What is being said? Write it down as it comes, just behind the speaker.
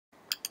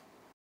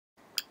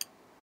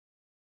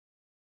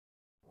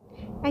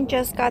I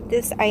just got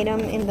this item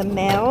in the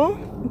mail,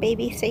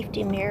 baby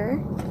safety mirror.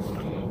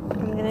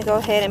 I'm gonna go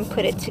ahead and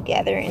put it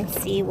together and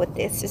see what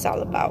this is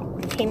all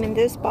about. It came in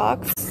this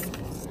box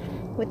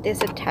with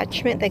this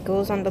attachment that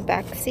goes on the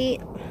back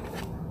seat,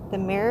 the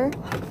mirror,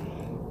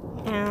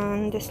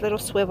 and this little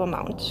swivel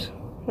mount.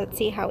 Let's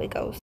see how it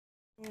goes.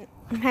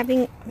 I'm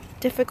having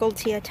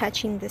difficulty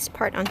attaching this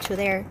part onto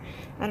there.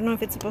 I don't know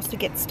if it's supposed to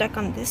get stuck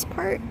on this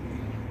part.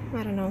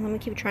 I don't know, let me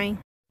keep trying.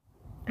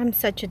 I'm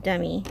such a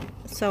dummy.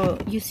 So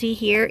you see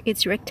here,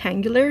 it's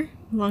rectangular,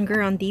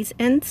 longer on these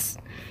ends.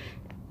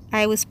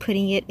 I was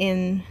putting it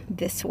in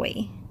this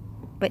way.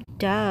 But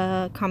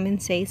duh, common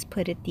says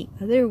put it the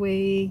other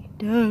way.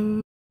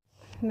 Duh.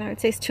 Now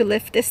it says to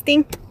lift this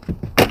thing.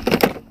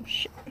 Oh,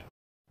 shit.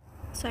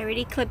 So I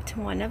already clipped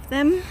one of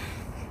them.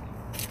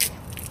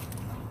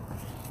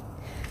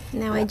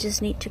 Now I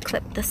just need to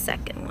clip the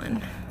second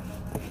one.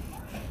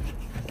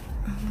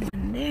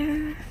 One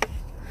there.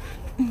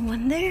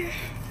 One there.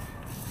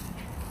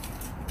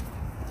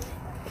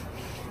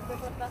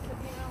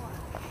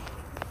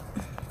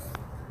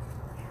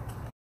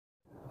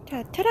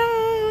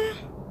 Ta-da!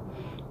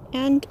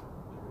 And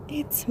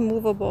it's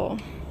movable.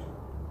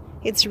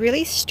 It's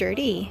really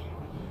sturdy.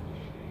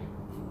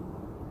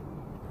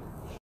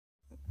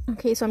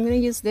 Okay, so I'm gonna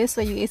use this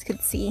so you guys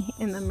could see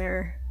in the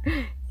mirror.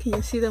 Can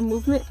you see the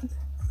movement?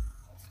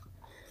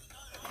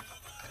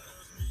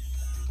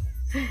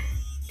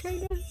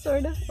 Kinda,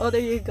 sorta. Oh,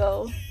 there you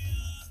go.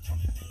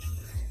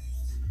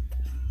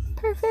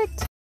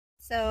 Perfect.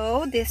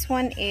 So this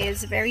one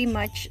is very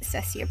much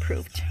Ceci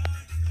approved.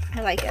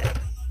 I like it.